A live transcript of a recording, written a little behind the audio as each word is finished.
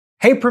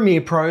Hey Premiere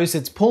Pros,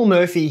 it's Paul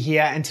Murphy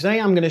here, and today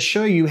I'm going to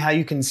show you how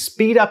you can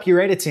speed up your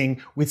editing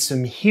with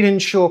some hidden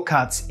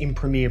shortcuts in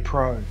Premiere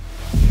Pro.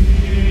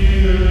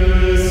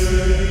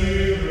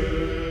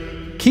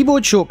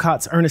 Keyboard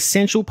shortcuts are an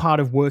essential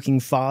part of working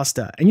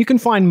faster, and you can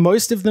find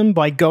most of them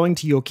by going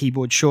to your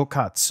keyboard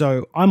shortcuts.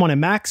 So I'm on a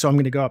Mac, so I'm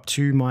going to go up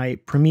to my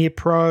Premiere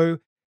Pro,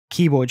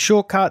 keyboard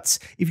shortcuts.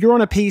 If you're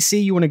on a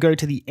PC, you want to go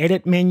to the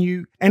edit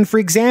menu. And for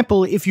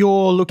example, if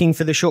you're looking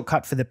for the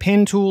shortcut for the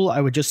pen tool,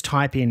 I would just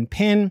type in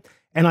pen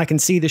and I can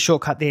see the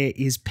shortcut there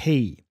is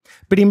P.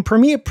 But in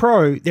Premiere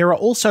Pro, there are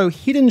also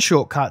hidden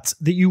shortcuts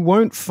that you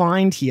won't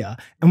find here.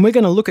 And we're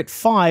going to look at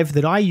 5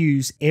 that I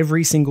use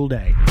every single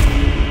day.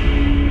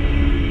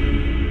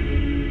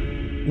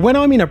 When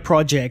I'm in a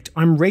project,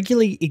 I'm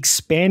regularly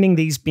expanding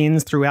these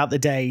bins throughout the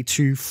day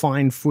to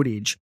find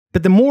footage.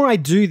 But the more I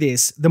do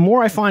this, the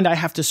more I find I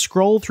have to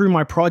scroll through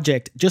my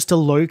project just to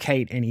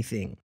locate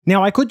anything.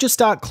 Now, I could just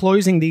start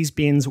closing these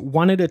bins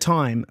one at a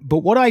time,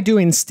 but what I do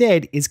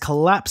instead is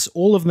collapse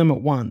all of them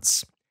at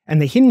once.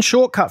 And the hidden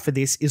shortcut for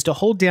this is to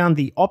hold down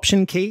the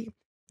Option key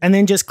and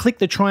then just click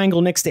the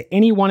triangle next to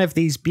any one of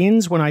these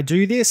bins. When I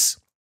do this,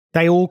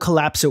 they all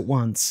collapse at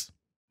once.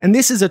 And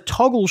this is a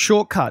toggle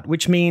shortcut,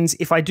 which means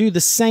if I do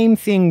the same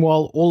thing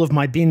while all of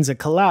my bins are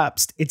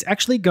collapsed, it's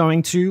actually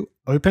going to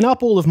open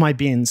up all of my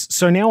bins.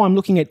 So now I'm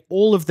looking at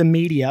all of the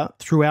media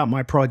throughout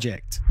my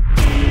project.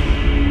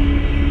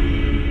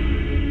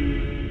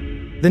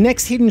 The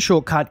next hidden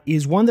shortcut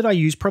is one that I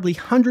use probably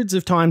hundreds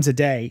of times a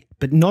day,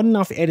 but not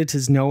enough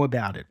editors know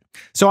about it.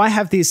 So I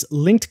have this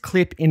linked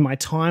clip in my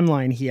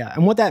timeline here.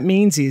 And what that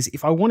means is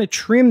if I want to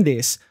trim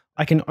this,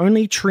 I can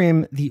only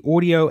trim the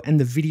audio and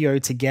the video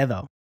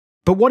together.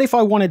 But what if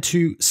I wanted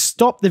to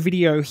stop the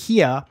video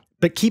here,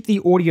 but keep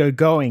the audio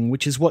going,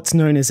 which is what's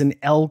known as an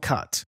L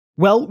cut?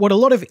 Well, what a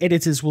lot of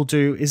editors will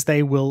do is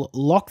they will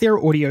lock their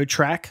audio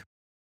track,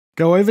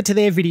 go over to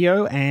their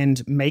video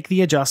and make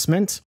the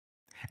adjustment,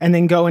 and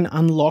then go and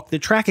unlock the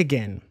track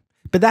again.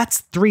 But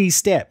that's 3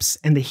 steps,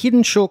 and the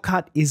hidden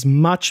shortcut is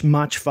much,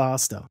 much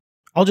faster.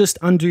 I'll just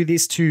undo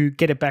this to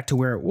get it back to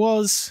where it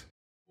was.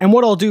 And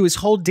what I'll do is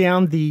hold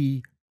down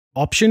the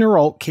Option or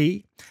Alt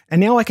key,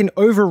 and now I can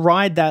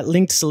override that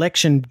linked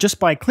selection just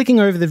by clicking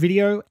over the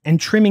video and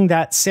trimming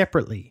that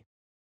separately.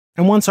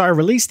 And once I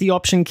release the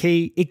Option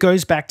key, it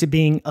goes back to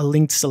being a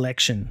linked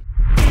selection.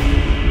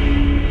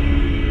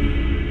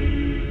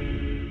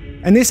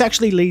 And this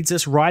actually leads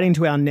us right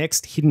into our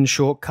next hidden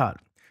shortcut.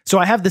 So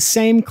I have the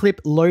same clip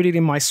loaded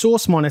in my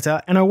source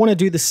monitor, and I want to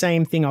do the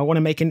same thing. I want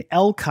to make an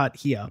L cut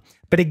here.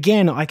 But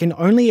again, I can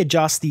only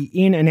adjust the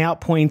in and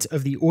out point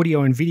of the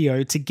audio and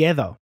video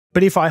together.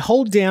 But if I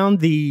hold down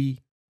the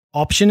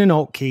Option and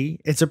Alt key,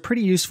 it's a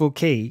pretty useful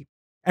key,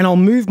 and I'll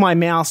move my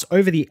mouse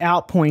over the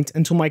out point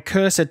until my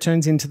cursor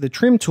turns into the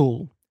trim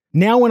tool.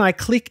 Now when I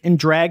click and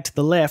drag to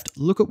the left,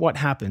 look at what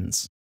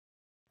happens.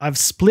 I've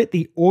split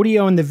the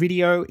audio and the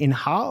video in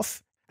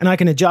half, and I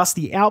can adjust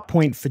the out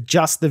point for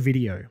just the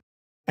video.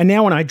 And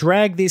now when I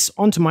drag this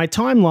onto my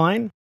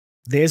timeline,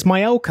 there's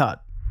my L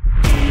cut.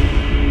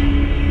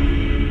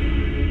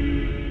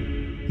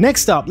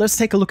 Next up, let's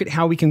take a look at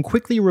how we can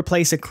quickly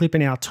replace a clip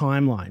in our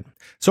timeline.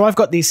 So I've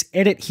got this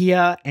edit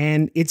here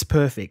and it's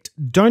perfect.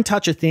 Don't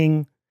touch a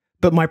thing,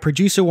 but my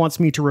producer wants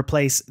me to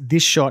replace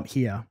this shot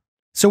here.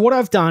 So what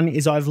I've done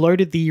is I've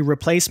loaded the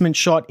replacement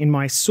shot in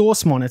my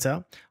source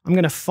monitor. I'm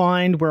going to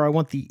find where I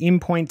want the in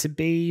point to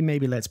be.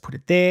 Maybe let's put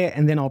it there,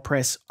 and then I'll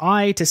press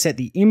I to set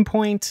the in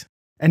point.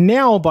 And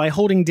now by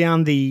holding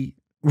down the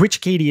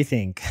which key do you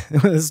think?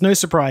 There's no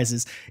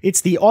surprises.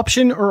 It's the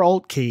Option or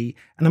Alt key,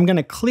 and I'm going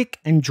to click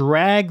and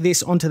drag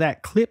this onto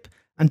that clip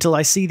until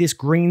I see this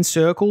green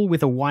circle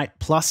with a white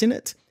plus in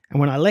it. And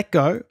when I let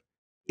go,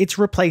 it's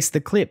replaced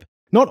the clip.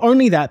 Not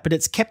only that, but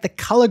it's kept the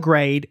color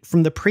grade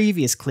from the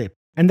previous clip.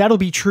 And that'll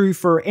be true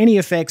for any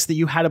effects that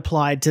you had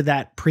applied to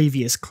that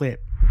previous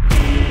clip.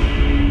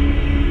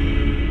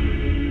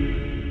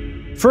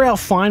 For our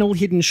final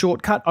hidden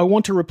shortcut, I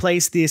want to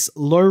replace this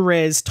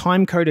low-res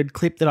time-coded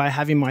clip that I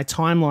have in my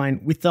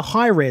timeline with the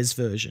high-res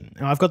version.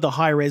 Now, I've got the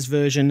high-res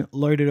version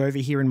loaded over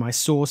here in my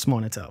source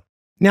monitor.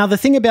 Now, the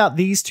thing about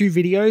these 2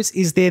 videos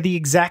is they're the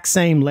exact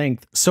same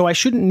length, so I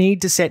shouldn't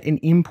need to set an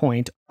in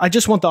point. I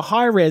just want the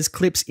high-res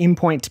clip's in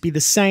point to be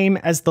the same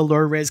as the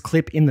low-res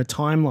clip in the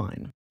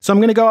timeline. So I'm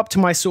going to go up to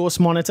my source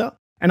monitor,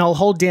 and I'll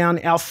hold down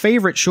our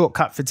favorite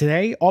shortcut for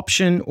today,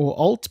 Option or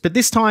Alt, but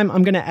this time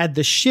I'm going to add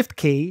the Shift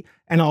key,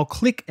 and I'll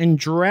click and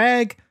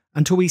drag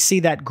until we see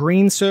that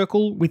green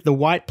circle with the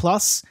white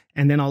plus,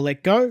 and then I'll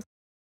let go.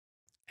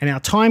 And our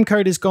time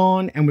code is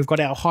gone, and we've got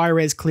our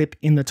high-res clip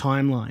in the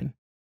timeline.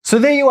 So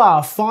there you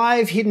are,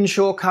 5 hidden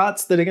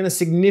shortcuts that are going to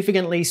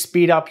significantly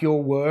speed up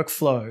your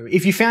workflow.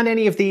 If you found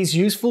any of these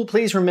useful,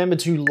 please remember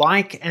to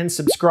like and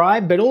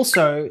subscribe. But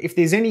also, if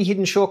there's any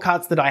hidden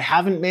shortcuts that I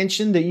haven't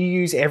mentioned that you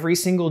use every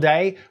single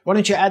day, why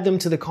don't you add them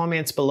to the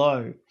comments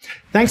below?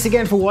 Thanks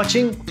again for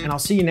watching, and I'll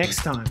see you next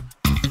time.